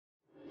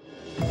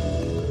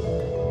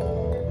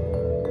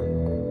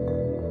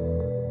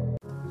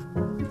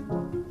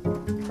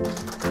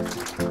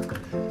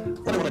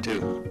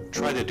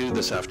try to do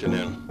this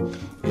afternoon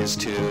is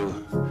to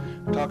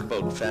talk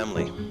about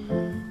family.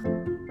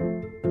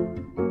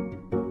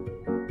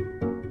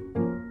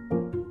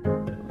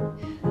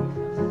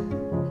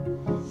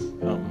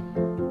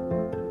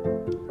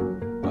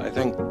 I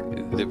think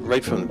that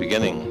right from the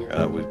beginning,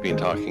 we've been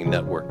talking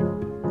network.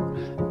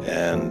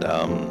 And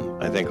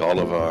I think all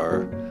of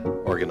our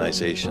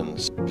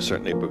organizations,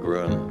 certainly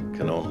Berggruen,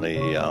 can only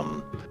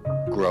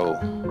grow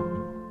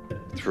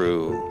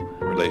through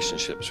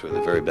relationships with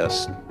the very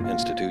best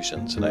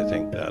institutions. And I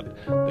think that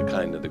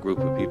the group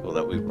of people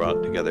that we've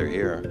brought together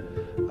here,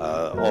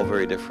 all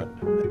very different.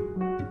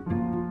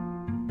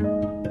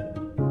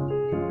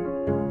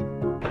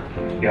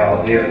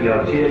 要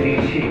接地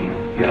气，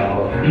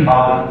要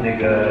把那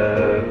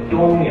个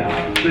东亚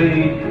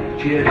最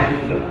杰出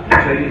的、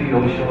最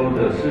优秀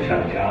的思想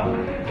家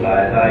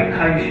来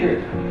开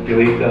始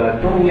有一个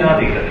东亚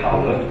的一个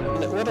讨论。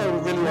What I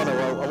really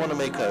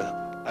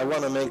I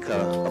want to make a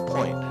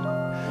point,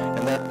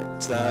 and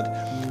that's that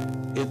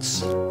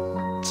it's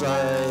在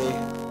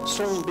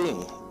松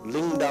饼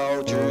领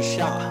导之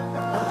下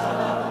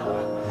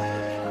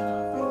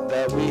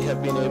that we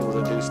have been able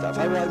to do stuff.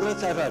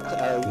 Let's have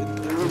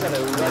we've got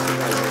to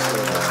recognize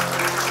this.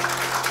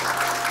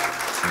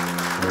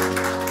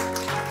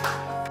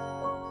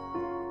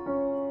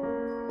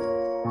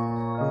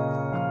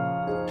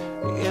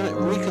 In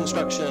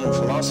Reconstruction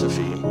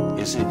philosophy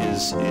is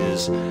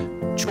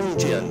中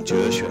间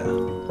哲学,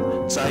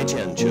 再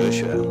见哲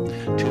学,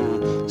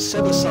 to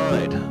set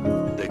aside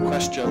the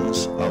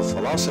questions of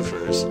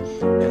philosophers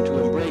and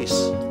to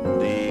embrace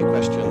the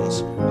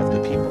questions of the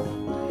people.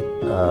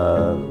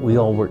 We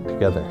all work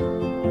together.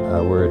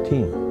 We're a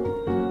team.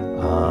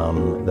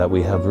 That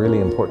we have really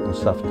important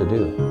stuff to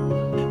do.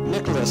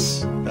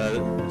 Nicholas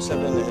said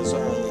in his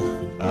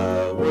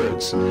own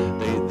words,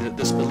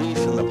 this belief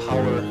in the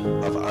power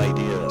of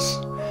ideas,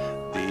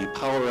 the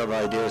power of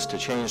ideas to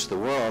change the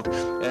world,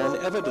 and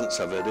evidence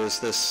of it is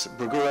this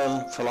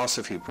Berggruen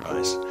Philosophy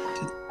Prize.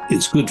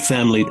 It's good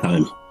family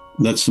time.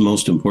 That's the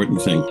most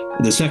important thing.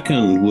 The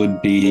second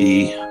would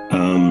be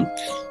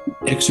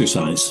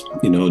exercise.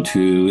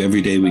 To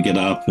every day we get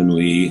up and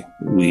we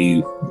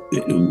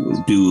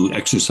do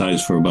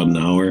exercise for about an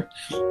hour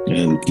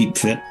and keep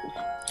fit.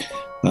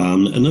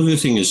 Another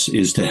thing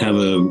is to have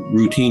a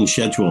routine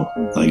schedule,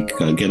 like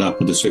get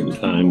up at a certain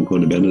time, go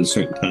to bed at a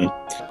certain time.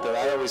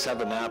 I always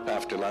have a nap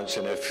after lunch,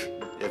 and if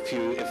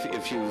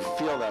you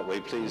feel that way,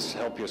 please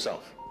help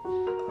yourself.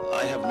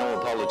 I have no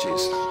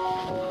apologies.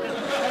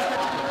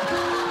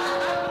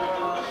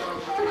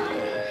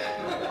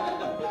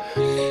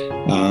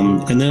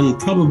 And then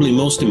probably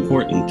most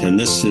important, and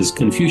this is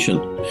Confucian,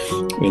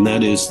 and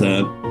that is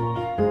that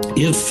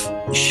if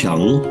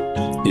想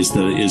is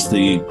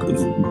the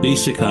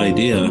basic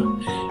idea,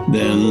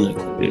 then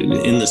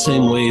in the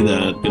same way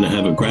that you're going to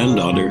have a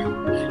granddaughter,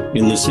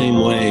 in the same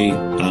way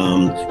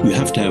you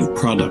have to have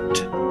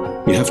product.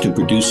 You have to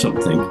produce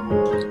something.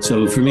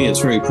 So for me, it's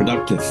very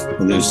productive,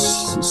 and there's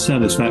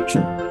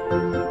satisfaction.